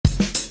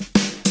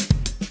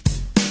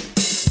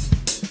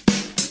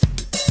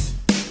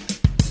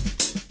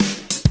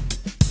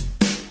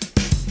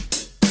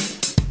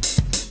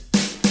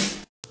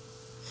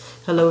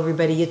Hello,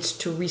 everybody. It's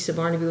Teresa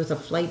Barnaby with a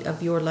Flight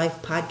of Your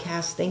Life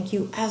podcast. Thank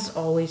you, as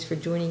always, for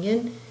joining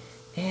in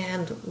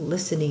and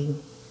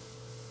listening.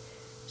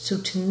 So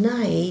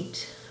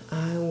tonight,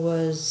 I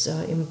was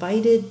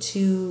invited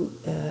to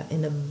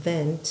an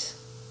event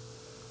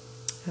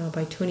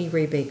by Tony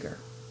Ray Baker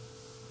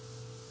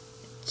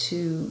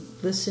to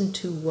listen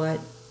to what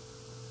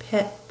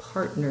Pet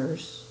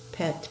Partners,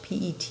 Pet,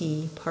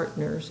 P-E-T,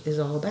 Partners, is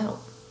all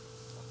about.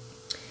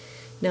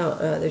 Now,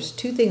 there's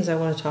two things I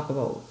want to talk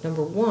about.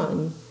 Number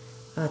one,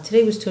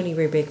 today was Tony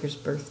Ray Baker's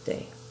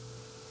birthday.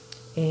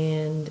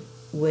 And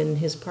when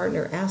his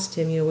partner asked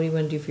him, what do you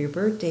want to do for your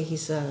birthday? He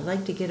said, I'd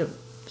like to get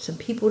some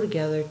people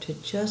together to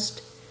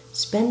just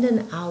spend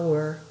an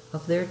hour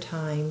of their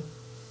time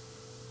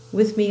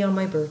with me on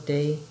my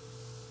birthday,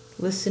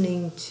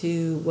 listening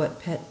to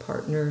what Pet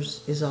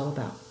Partners is all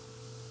about.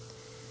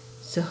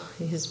 So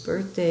his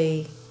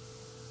birthday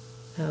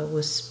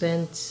was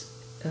spent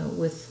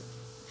with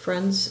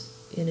friends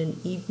in an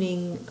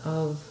evening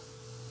of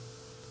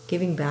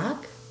giving back,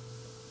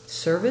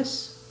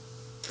 service,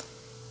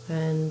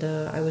 and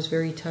I was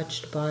very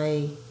touched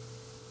by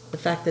the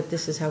fact that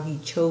this is how he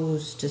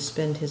chose to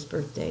spend his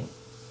birthday.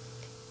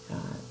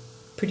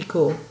 Pretty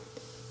cool.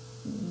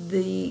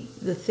 The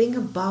thing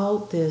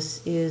about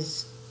this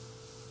is,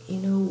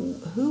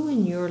 who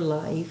in your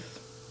life,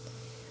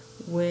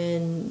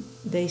 when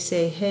they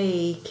say,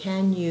 hey,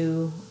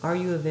 are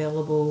you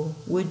available,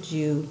 would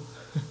you,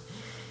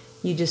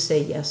 you just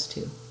say yes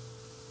to?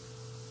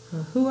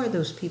 Who are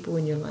those people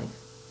in your life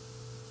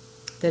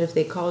that if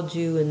they called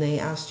you and they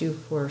asked you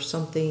for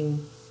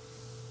something,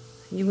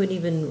 you wouldn't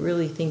even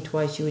really think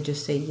twice, you would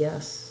just say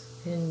yes?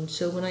 And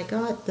so when I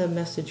got the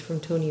message from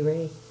Tony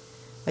Ray,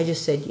 I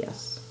just said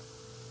yes.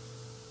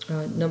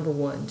 Number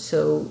one.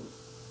 So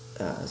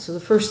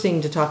the first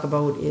thing to talk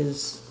about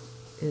is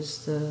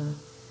the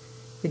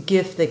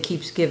gift that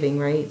keeps giving,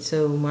 right?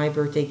 So my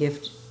birthday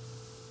gift,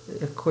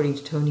 according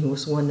to Tony,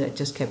 was one that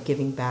just kept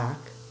giving back.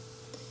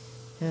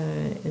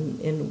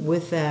 And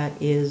with that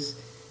is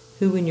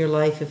who in your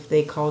life, if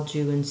they called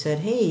you and said,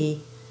 hey,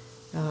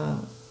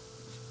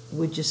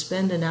 would you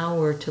spend an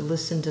hour to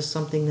listen to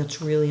something that's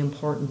really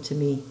important to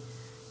me,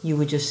 you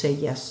would just say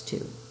yes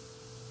to.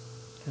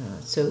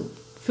 So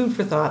food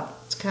for thought.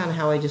 It's kind of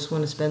how I just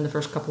want to spend the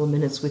first couple of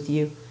minutes with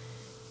you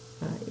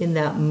in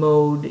that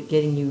mode,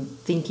 getting you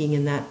thinking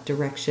in that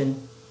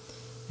direction,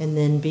 and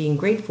then being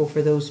grateful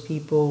for those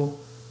people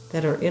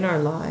that are in our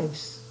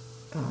lives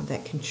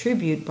that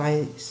contribute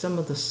by some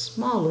of the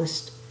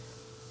smallest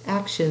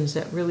actions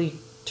that really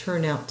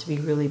turn out to be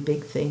really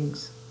big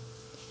things.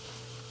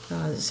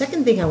 The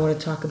second thing I want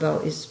to talk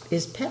about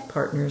is Pet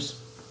Partners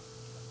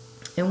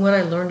and what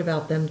I learned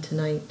about them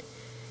tonight.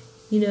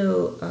 At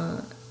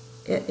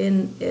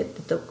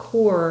the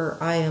core,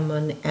 I am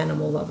an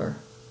animal lover.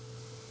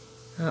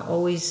 I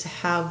always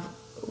have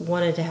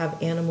wanted to have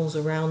animals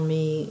around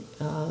me.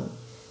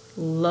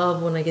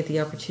 Love when I get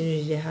the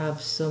opportunity to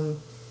have some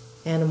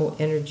animal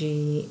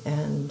energy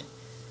and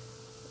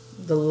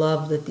the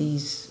love that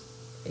these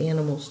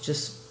animals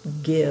just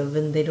give,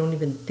 and they don't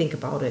even think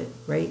about it,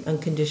 right?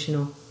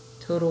 Unconditional,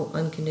 total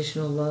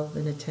unconditional love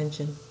and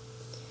attention.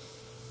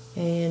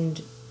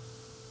 And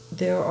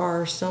there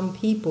are some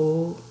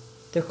people,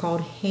 they're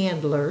called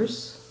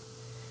handlers,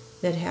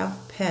 that have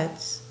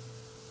pets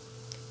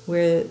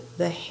where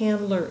the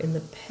handler and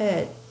the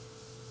pet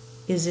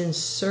is in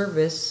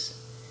service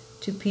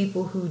to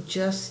people who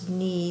just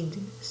need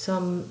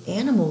some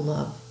animal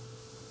love.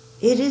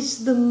 It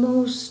is the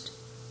most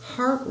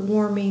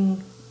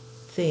heartwarming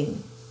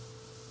thing.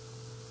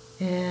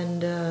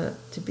 And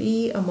to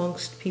be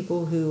amongst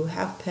people who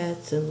have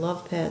pets and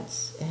love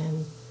pets,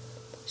 and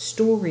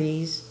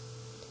stories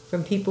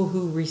from people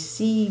who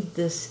receive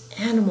this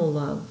animal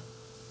love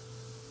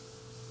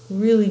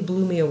really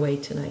blew me away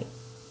tonight.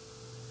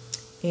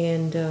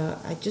 And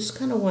I just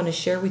kind of want to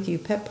share with you,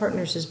 Pet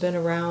Partners has been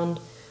around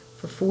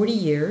for 40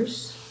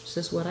 years. This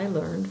is what I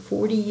learned,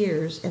 40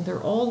 years, and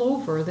they're all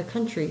over the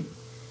country.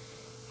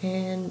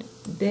 And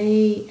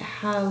they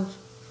have,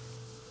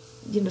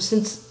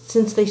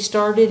 since they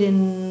started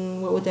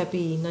in, what would that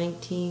be,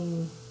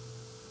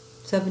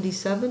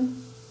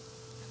 1977?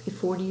 Okay,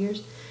 40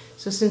 years.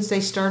 So since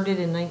they started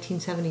in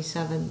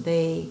 1977,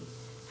 they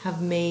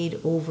have made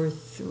over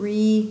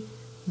 3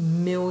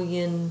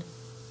 million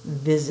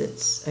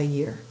visits a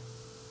year.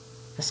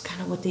 That's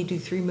kind of what they do,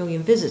 3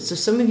 million visits. So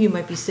some of you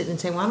might be sitting and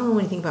saying, well, I don't know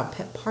anything about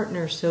Pet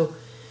Partners, so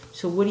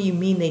what do you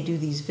mean they do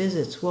these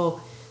visits? Well,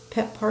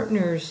 Pet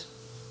Partners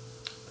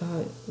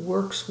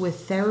works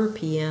with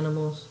therapy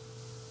animals,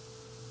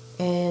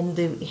 and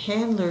the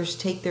handlers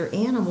take their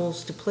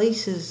animals to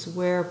places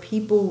where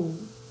people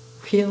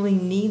really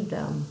need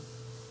them.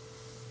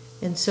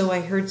 And so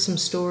I heard some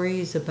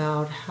stories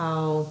about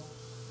how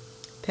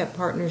Pet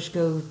Partners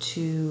go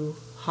to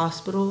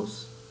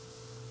hospitals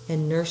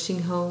and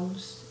nursing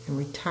homes and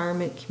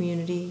retirement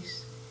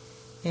communities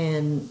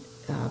and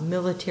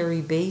military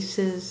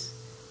bases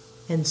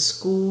and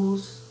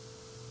schools,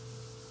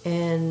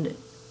 and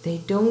they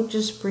don't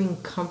just bring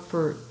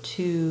comfort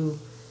to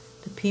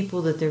the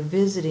people that they're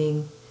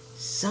visiting.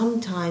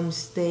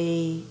 sometimes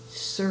they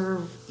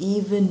serve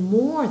even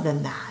more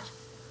than that.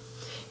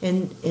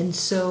 And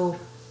so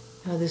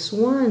this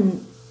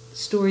one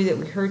story that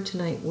we heard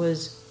tonight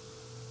was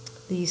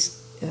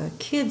these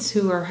kids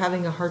who are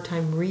having a hard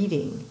time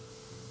reading.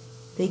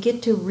 They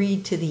get to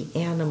read to the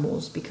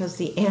animals because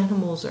the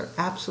animals are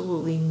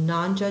absolutely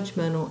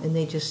non-judgmental, and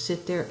they just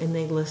sit there and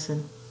they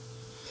listen.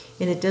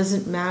 And it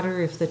doesn't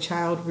matter if the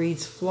child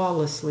reads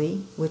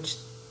flawlessly, which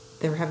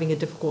they're having a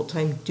difficult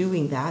time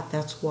doing that.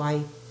 That's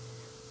why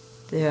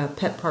the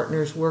Pet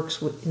Partners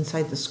works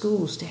inside the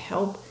schools to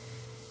help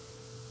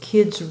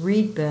kids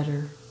read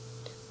better,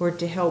 or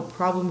to help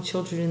problem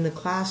children in the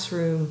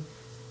classroom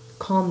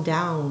calm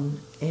down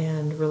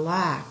and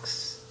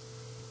relax.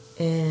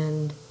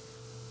 And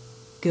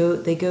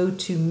they go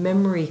to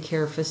memory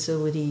care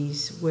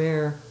facilities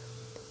where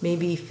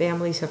maybe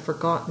families have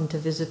forgotten to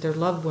visit their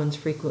loved ones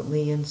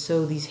frequently, and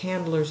so these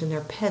handlers and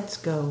their pets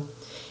go.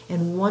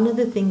 And one of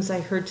the things I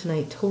heard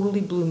tonight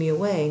totally blew me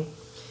away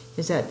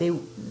is that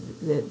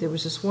there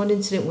was this one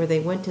incident where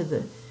they went to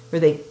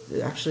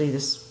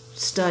this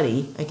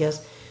study, I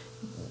guess.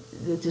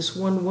 This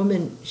one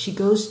woman, she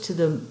goes to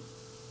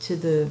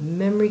the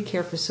memory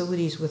care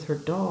facilities with her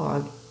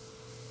dog,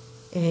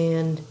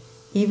 and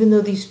even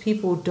though these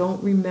people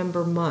don't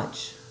remember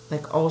much,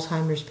 like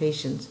Alzheimer's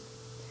patients,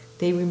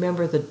 they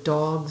remember the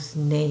dog's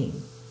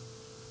name.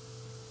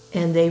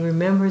 And they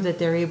remember that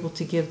they're able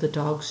to give the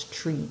dogs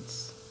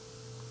treats.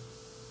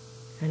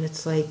 And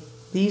it's like,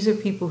 these are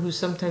people who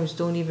sometimes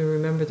don't even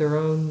remember their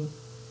own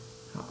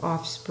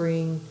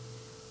offspring,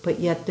 but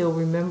yet they'll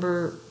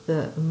remember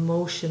the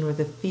emotion or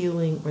the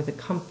feeling or the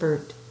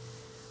comfort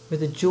or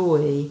the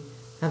joy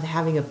of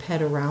having a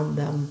pet around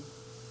them.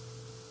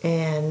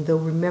 And they'll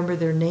remember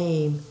their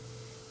name.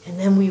 And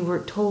then we were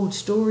told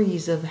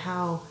stories of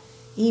how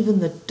even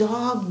the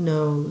dog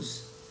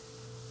knows,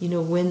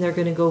 when they're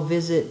going to go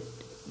visit,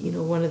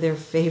 one of their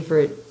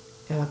favorite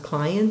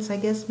clients, I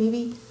guess,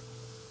 maybe,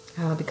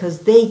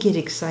 because they get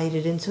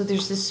excited. And so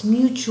there's this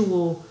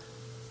mutual,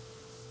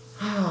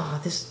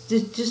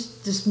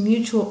 this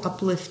mutual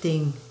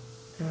uplifting,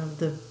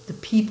 the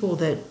people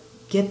that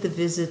get the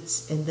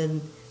visits, and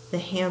then the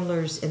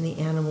handlers and the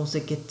animals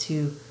that get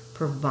to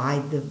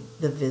provide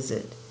the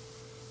visit.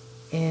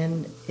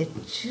 And it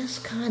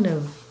just kind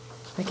of,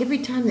 like every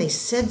time they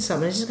said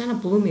something, it just kind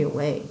of blew me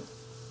away.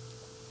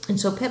 And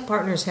so Pet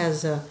Partners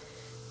has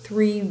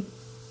 3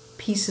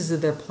 pieces of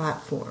their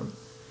platform.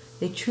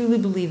 They truly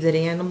believe that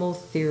animal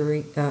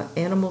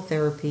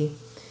therapy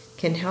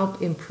can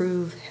help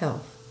improve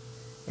health.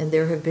 And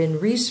there have been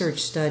research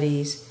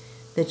studies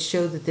that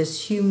show that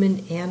this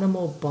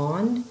human-animal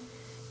bond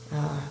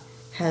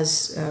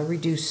has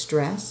reduced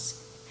stress,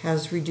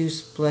 has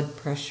reduced blood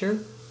pressure,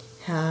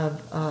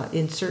 have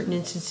in certain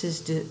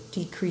instances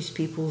decreased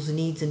people's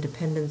needs and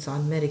dependence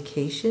on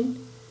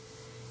medication,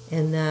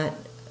 and that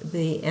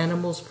the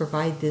animals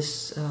provide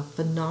this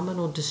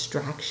phenomenal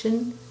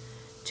distraction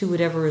to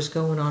whatever is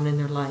going on in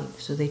their life.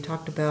 So they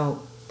talked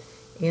about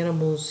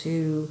animals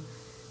who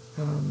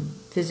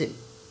visit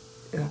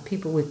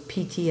people with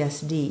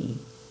PTSD,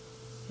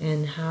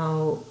 and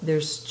how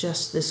there's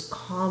just this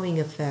calming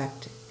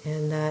effect,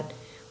 and that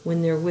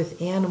when they're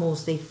with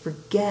animals, they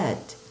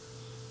forget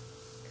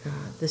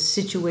the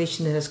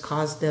situation that has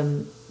caused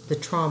them the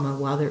trauma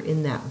while they're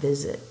in that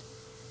visit,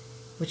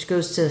 which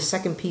goes to the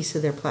second piece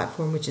of their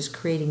platform, which is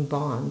creating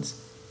bonds.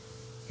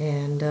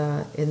 And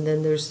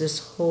then there's this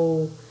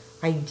whole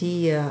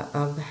idea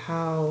of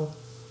how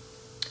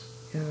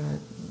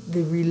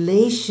the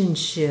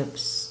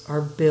relationships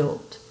are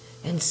built.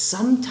 And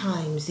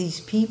sometimes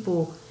these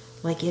people,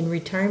 like in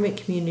retirement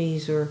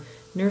communities or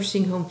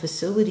nursing home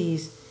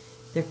facilities,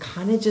 they're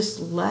kind of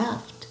just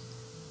left.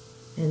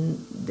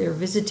 And their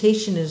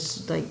visitation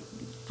is like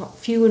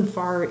few and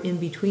far in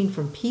between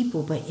from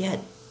people, but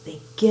yet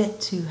they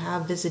get to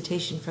have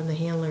visitation from the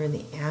handler and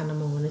the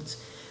animal. And it's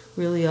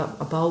really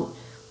about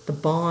the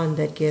bond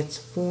that gets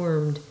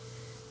formed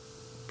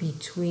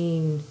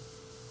between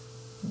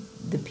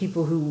the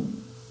people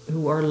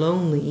who are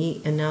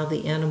lonely, and now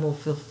the animal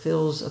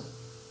fulfills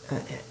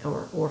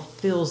or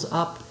fills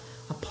up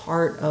a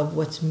part of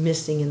what's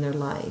missing in their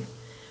life.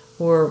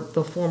 Or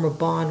they'll form a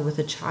bond with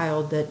a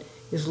child that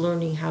is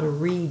learning how to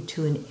read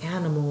to an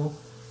animal,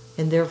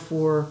 and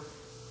therefore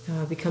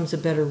becomes a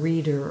better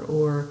reader.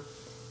 Or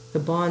the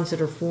bonds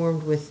that are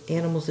formed with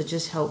animals that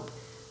just help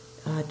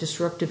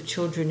disruptive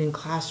children in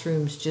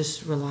classrooms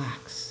just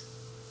relax.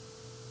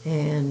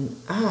 And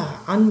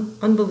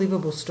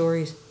unbelievable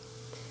stories.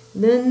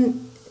 And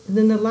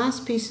then the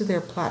last piece of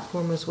their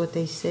platform is what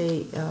they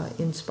say,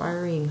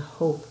 inspiring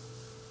hope.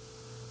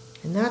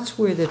 And that's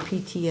where the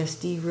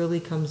PTSD really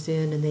comes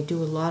in, and they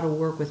do a lot of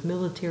work with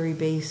military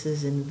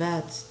bases and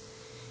vets,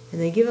 and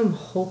they give them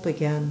hope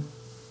again,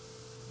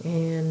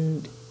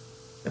 and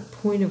a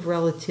point of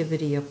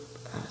relativity,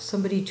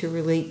 somebody to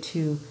relate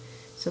to,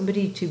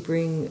 somebody to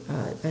bring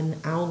an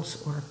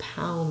ounce or a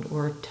pound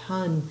or a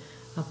ton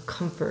of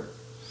comfort.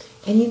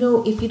 And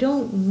if you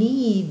don't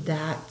need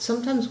that,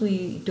 sometimes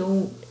we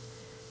don't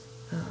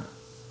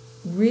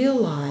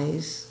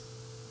realize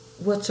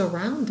what's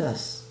around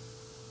us,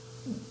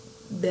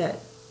 that,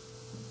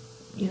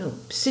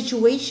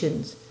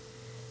 situations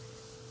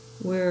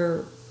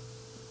where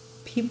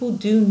people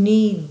do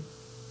need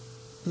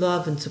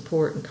love and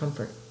support and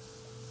comfort.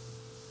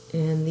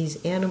 And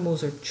these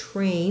animals are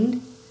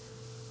trained,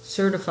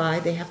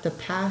 certified. They have to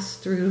pass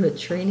through a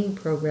training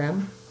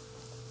program.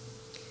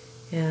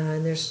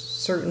 And there's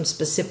certain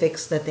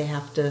specifics that they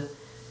have to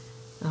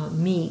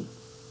meet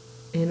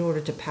in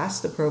order to pass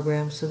the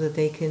program so that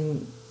they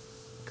can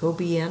go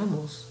be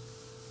animals,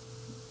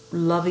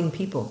 loving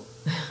people.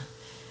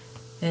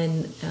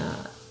 And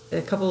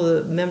a couple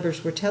of the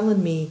members were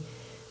telling me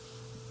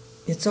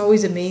it's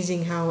always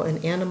amazing how an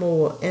animal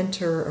will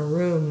enter a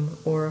room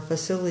or a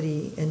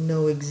facility and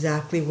know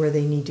exactly where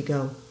they need to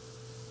go.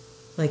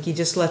 Like you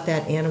just let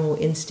that animal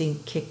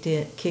instinct kick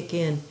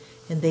in,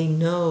 and they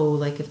know,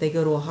 like if they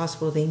go to a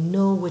hospital, they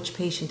know which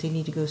patient they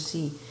need to go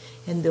see.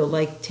 And they'll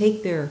like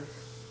take their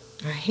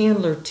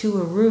handler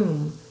to a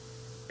room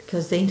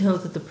because they know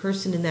that the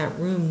person in that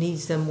room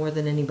needs them more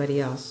than anybody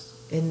else.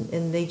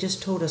 And they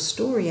just told us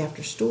story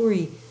after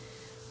story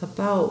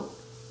about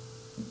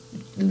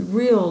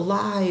real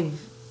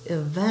live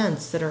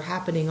events that are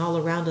happening all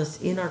around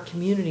us in our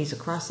communities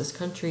across this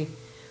country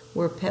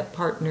where pet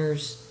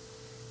partners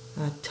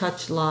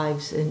touch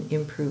lives and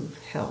improve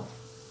health.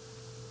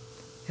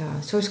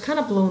 So I was kind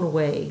of blown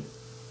away.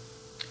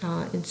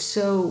 And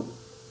so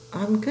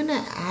I'm going to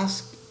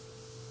ask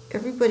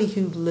everybody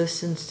who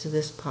listens to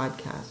this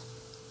podcast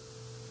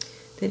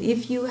that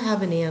if you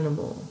have an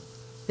animal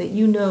that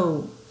you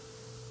know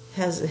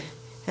has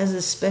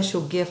a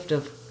special gift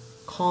of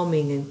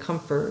calming and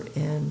comfort,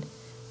 and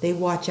they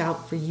watch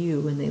out for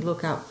you and they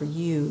look out for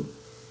you,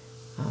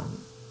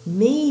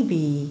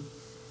 maybe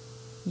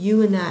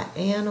you and that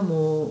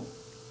animal,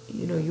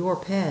 your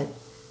pet,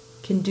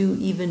 can do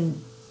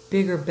even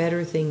bigger,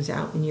 better things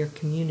out in your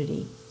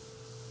community.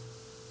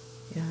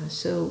 Yeah,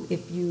 so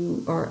if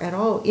you are at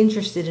all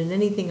interested in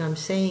anything I'm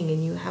saying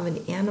and you have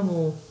an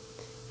animal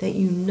that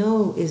you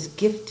know is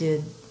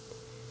gifted,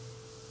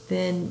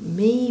 then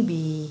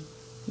maybe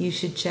you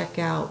should check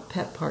out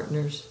Pet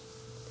Partners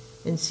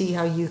and see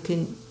how you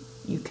can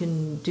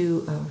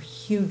do a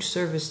huge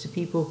service to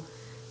people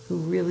who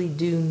really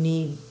do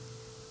need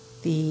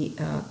the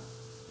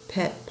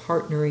pet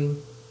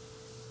partnering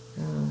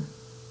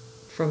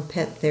from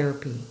pet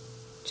therapy.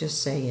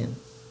 Just saying.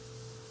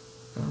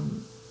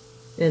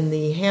 And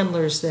the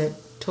handlers that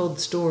told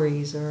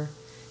stories or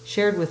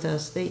shared with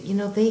us, they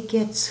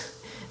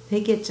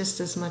get just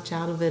as much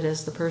out of it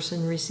as the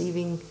person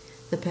receiving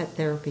the pet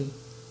therapy.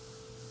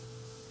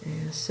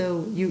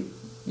 So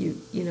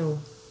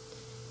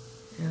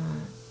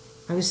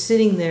I was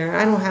sitting there.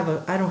 I don't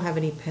have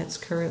any pets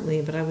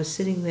currently, but I was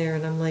sitting there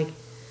and I'm like,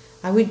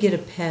 I would get a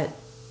pet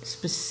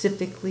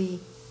specifically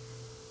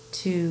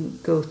to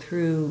go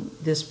through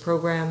this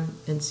program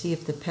and see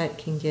if the pet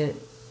can get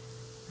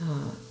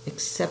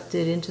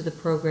accepted into the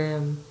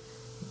program,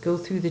 go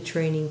through the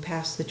training,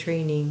 pass the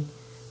training,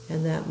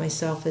 and that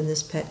myself and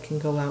this pet can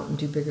go out and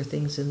do bigger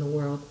things in the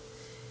world.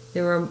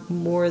 There are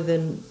more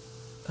than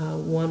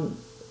one.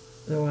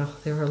 Well,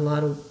 there are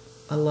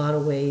a lot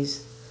of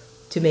ways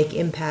to make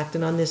impact,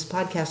 and on this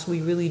podcast, we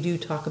really do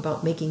talk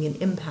about making an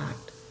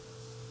impact.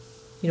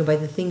 By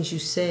the things you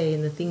say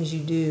and the things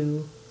you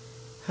do.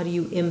 How do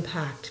you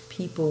impact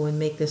people and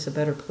make this a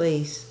better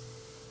place?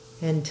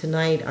 And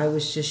tonight I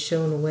was just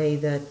shown a way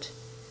that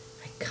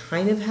I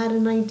kind of had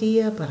an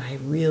idea, but I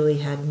really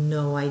had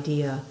no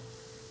idea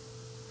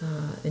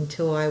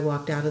until I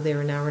walked out of there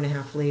an hour and a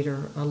half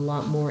later, a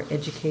lot more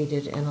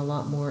educated and a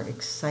lot more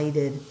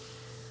excited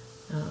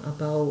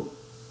about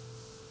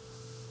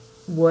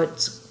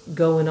what's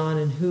going on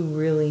and who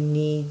really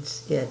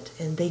needs it.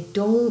 And they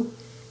don't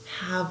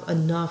have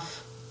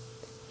enough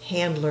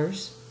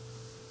handlers.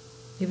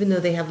 Even though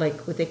they have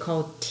like what they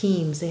call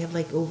teams, they have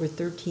like over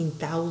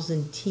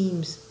 13,000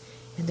 teams,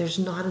 and there's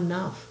not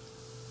enough.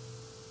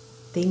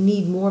 They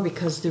need more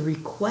because the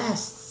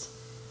requests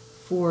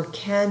for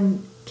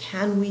can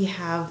we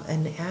have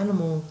an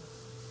animal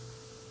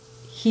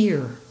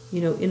here,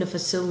 in a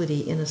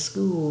facility, in a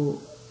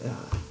school,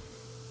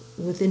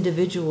 with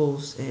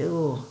individuals.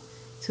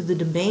 So the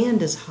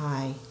demand is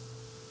high,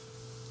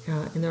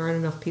 and there aren't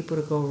enough people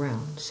to go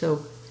around.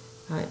 So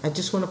I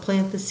just want to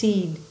plant the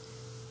seed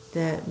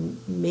that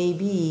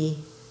maybe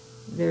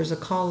there's a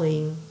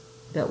calling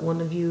that one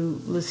of you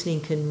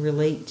listening can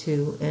relate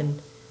to, and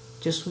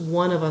just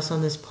one of us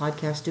on this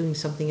podcast doing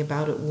something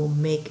about it will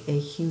make a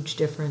huge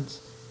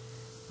difference.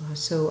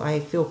 So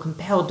I feel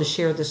compelled to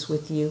share this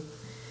with you.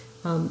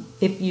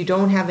 If you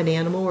don't have an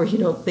animal, or you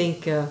don't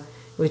think,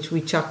 which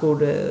we chuckled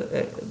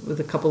with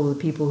a couple of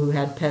the people who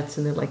had pets,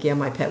 and they're like, yeah,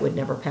 my pet would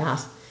never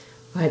pass.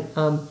 But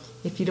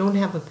if you don't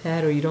have a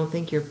pet, or you don't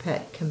think your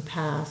pet can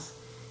pass,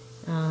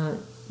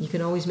 you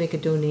can always make a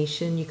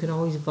donation. You can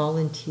always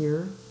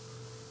volunteer.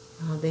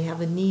 They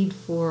have a need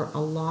for a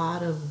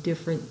lot of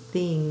different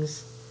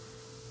things.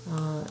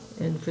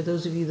 And for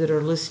those of you that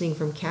are listening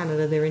from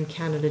Canada, they're in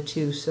Canada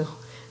too. So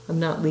I'm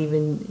not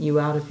leaving you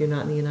out if you're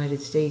not in the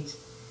United States.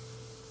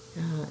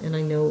 And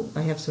I know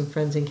I have some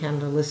friends in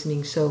Canada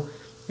listening, so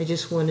I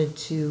just wanted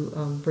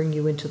to bring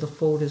you into the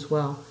fold as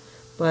well.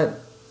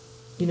 But,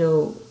 you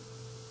know,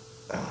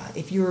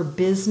 if you're a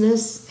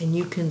business and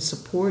you can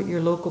support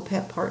your local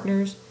pet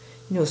partners,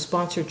 you know,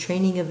 sponsor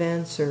training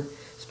events or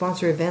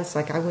sponsor events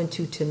like I went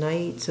to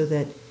tonight so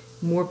that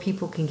more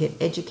people can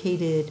get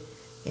educated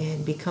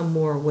and become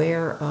more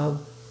aware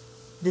of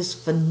this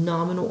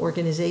phenomenal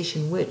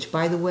organization, which,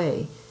 by the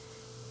way,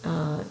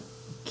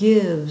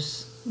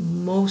 gives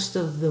most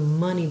of the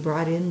money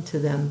brought into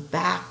them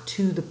back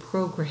to the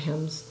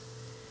programs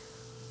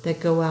that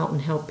go out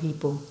and help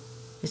people.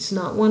 It's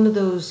not one of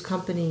those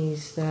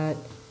companies that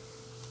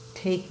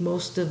take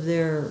most of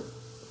their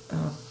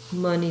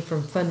money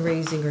from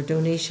fundraising or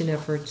donation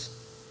efforts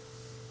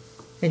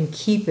and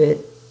keep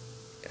it.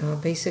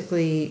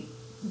 Basically,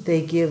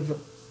 they give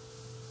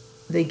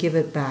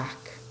it back.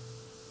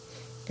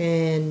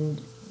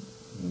 And,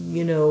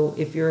 you know,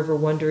 if you're ever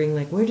wondering,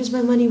 like, where does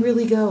my money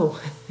really go?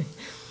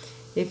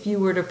 If you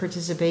were to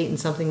participate in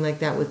something like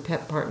that with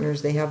Pet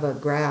Partners, they have a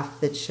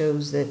graph that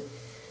shows that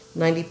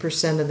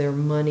 90% of their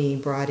money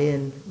brought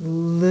in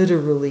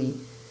literally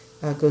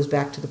goes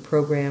back to the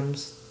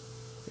programs.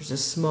 There's a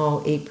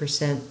small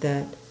 8%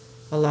 that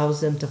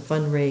allows them to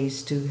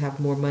fundraise to have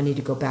more money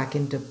to go back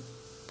into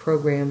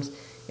programs,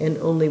 and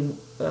only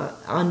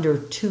under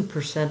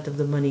 2% of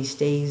the money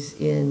stays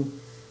in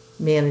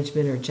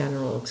management or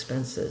general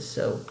expenses.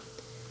 So,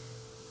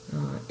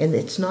 and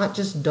it's not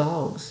just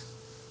dogs.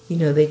 You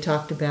know, they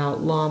talked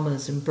about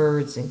llamas and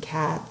birds and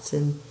cats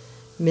and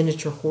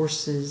miniature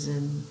horses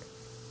and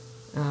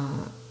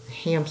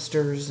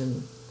hamsters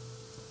and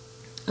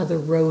other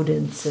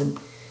rodents. And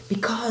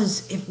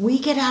because if we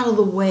get out of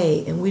the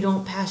way and we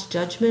don't pass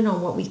judgment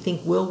on what we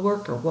think will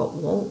work or what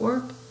won't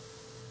work,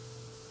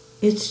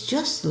 it's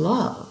just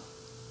love.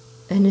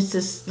 And it's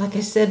this, like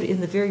I said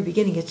in the very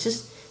beginning, it's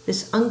just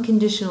this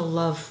unconditional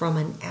love from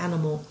an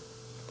animal.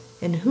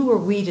 And who are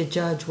we to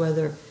judge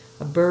whether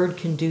a bird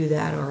can do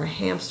that, or a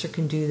hamster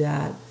can do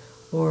that,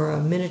 or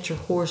a miniature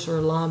horse or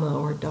a llama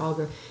or a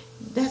dog?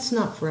 That's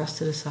not for us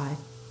to decide.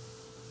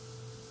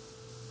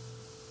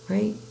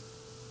 Right?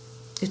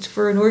 It's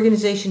for an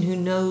organization who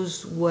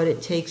knows what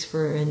it takes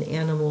for an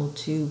animal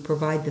to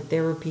provide the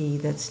therapy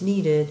that's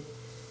needed,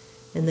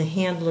 and the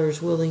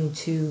handlers willing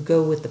to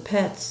go with the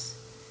pets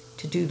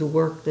to do the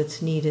work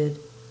that's needed.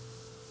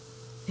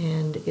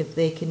 And if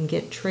they can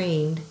get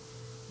trained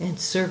and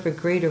serve a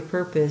greater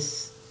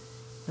purpose,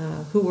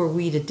 who are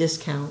we to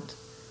discount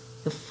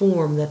the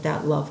form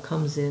that love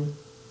comes in?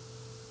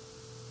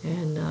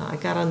 And I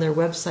got on their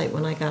website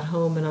when I got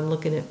home, and I'm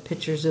looking at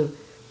pictures of,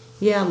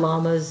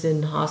 llamas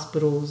in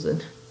hospitals.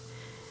 And,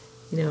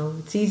 you know,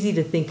 it's easy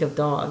to think of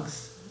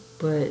dogs,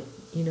 but,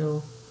 you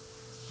know,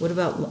 what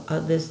about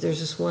there's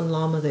this one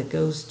llama that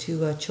goes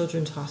to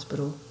children's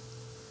hospitals,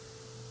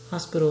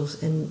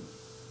 and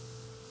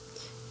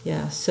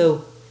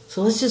so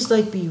let's just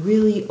be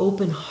really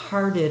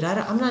open-hearted.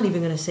 I'm not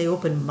even going to say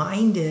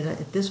open-minded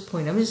at this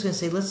point. I'm just going to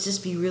say let's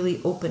just be really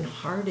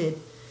open-hearted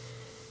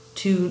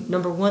to,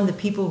 number one, the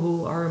people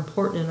who are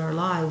important in our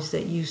lives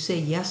that you say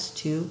yes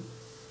to,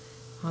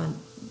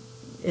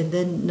 and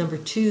then number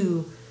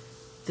two,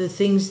 the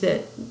things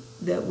that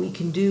we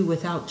can do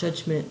without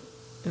judgment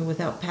and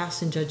without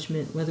passing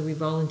judgment, whether we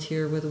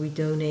volunteer, whether we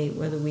donate,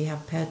 whether we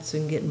have pets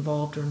and get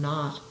involved or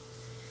not.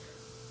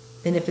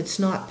 And if it's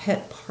not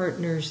Pet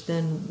Partners,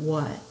 then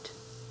what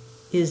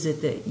is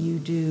it that you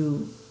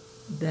do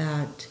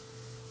that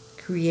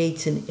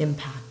creates an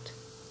impact,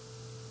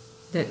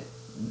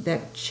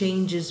 that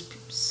changes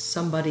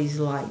somebody's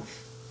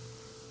life,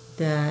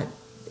 that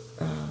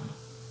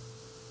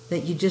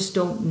you just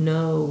don't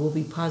know will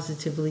be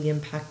positively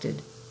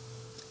impacted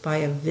by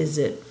a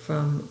visit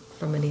from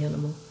an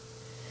animal?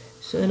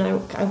 So, and I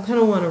kind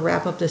of want to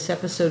wrap up this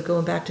episode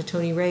going back to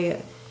Tony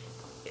Ray.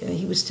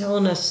 He was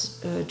telling us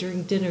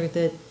during dinner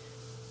that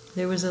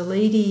there was a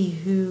lady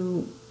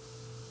who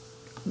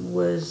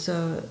was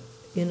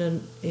in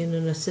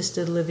an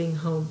assisted living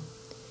home,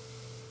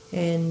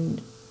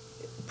 and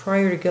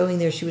prior to going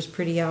there, she was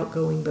pretty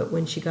outgoing. But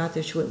when she got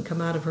there, she wouldn't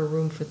come out of her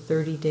room for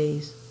 30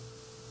 days.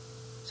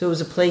 So it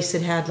was a place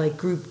that had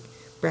group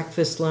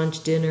breakfast,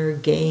 lunch, dinner,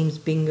 games,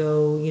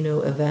 bingo,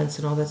 events,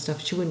 and all that stuff.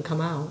 She wouldn't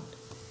come out,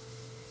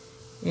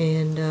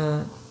 and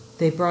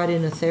they brought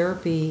in a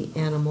therapy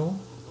animal.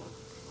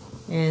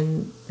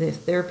 And the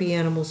therapy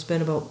animal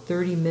spent about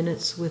 30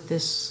 minutes with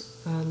this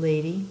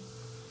lady.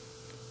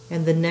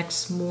 And the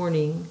next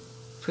morning,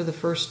 for the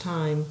first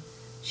time,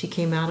 she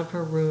came out of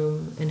her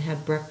room and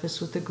had breakfast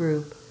with the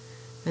group,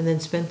 and then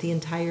spent the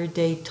entire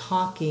day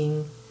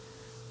talking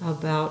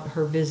about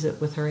her visit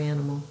with her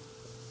animal.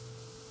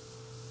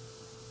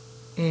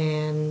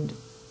 And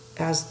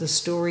as the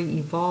story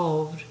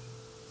evolved,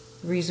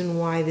 the reason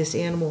why this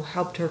animal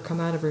helped her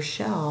come out of her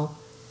shell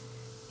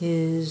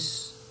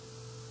is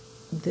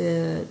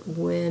that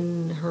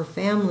when her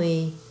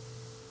family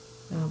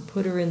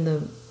put her in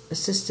the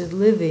assisted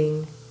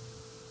living,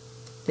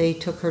 they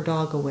took her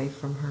dog away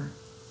from her.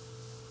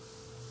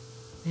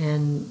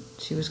 And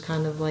she was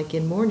kind of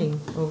in mourning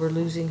over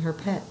losing her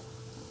pet.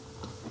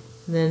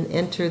 And then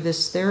enter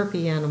this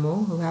therapy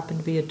animal who happened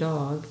to be a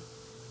dog.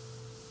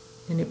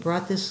 And it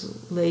brought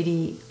this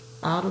lady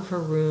out of her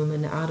room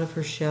and out of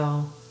her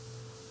shell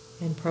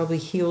and probably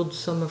healed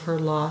some of her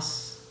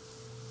loss.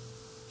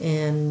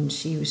 And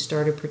she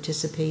started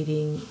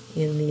participating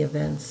in the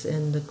events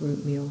and the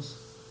group meals.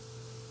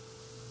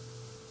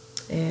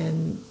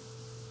 And,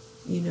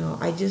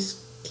 I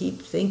just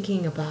keep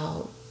thinking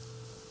about,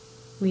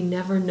 we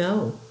never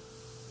know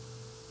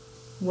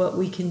what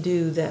we can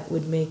do that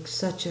would make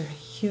such a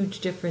huge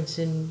difference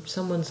in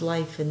someone's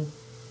life. And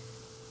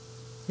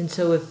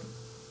so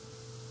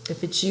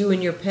if it's you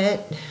and your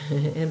pet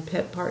and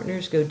pet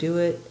partners, go do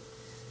it.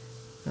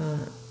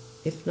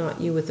 If not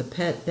you with a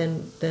pet,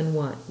 then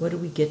what? What do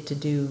we get to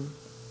do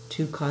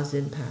to cause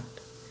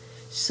impact?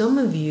 Some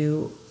of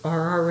you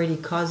are already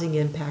causing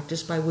impact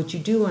just by what you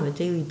do on a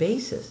daily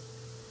basis.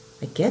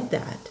 I get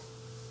that.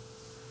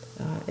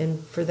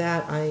 And for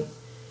that, I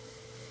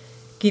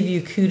give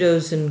you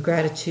kudos and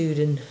gratitude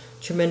and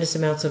tremendous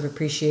amounts of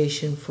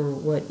appreciation for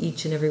what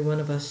each and every one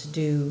of us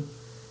do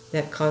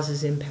that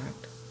causes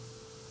impact.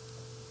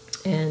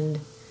 And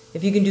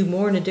if you can do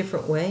more in a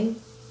different way,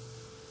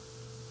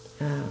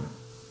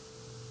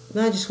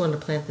 I just want to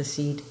plant the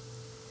seed.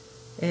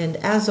 And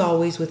as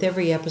always, with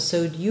every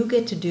episode, you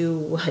get to do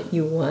what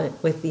you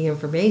want with the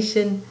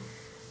information.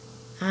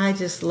 I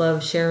just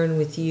love sharing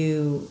with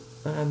you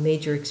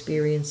major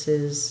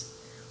experiences,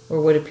 or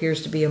what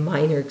appears to be a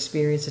minor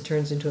experience that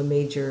turns into a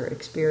major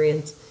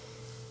experience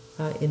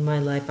in my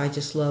life. I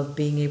just love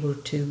being able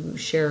to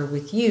share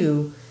with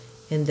you.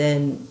 And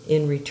then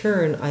in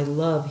return, I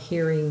love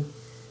hearing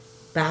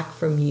back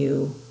from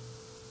you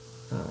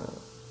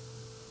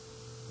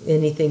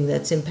anything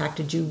that's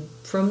impacted you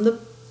from the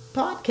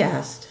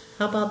podcast.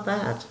 How about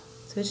that?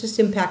 So it's just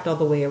impact all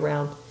the way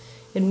around.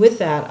 And with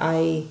that,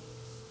 I'm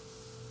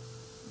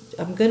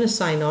going to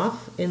sign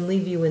off and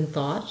leave you in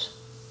thought,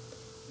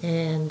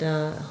 and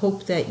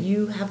hope that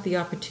you have the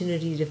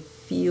opportunity to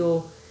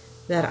feel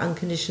that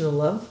unconditional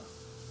love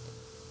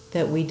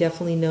that we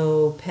definitely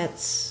know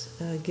pets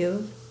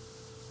give,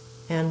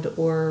 and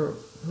or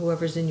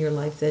whoever's in your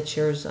life that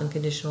shares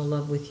unconditional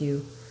love with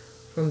you,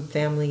 from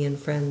family and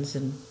friends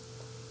and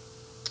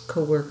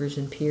co-workers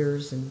and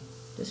peers and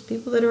just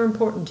people that are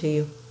important to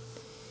you.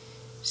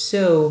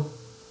 So,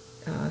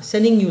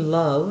 sending you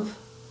love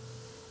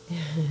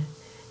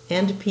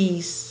and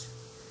peace.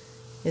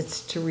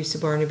 It's Teresa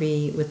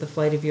Barnaby with the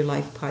Flight of Your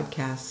Life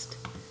podcast,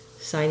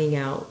 signing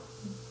out.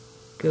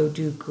 Go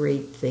do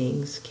great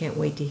things. Can't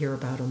wait to hear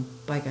about them.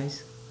 Bye,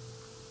 guys.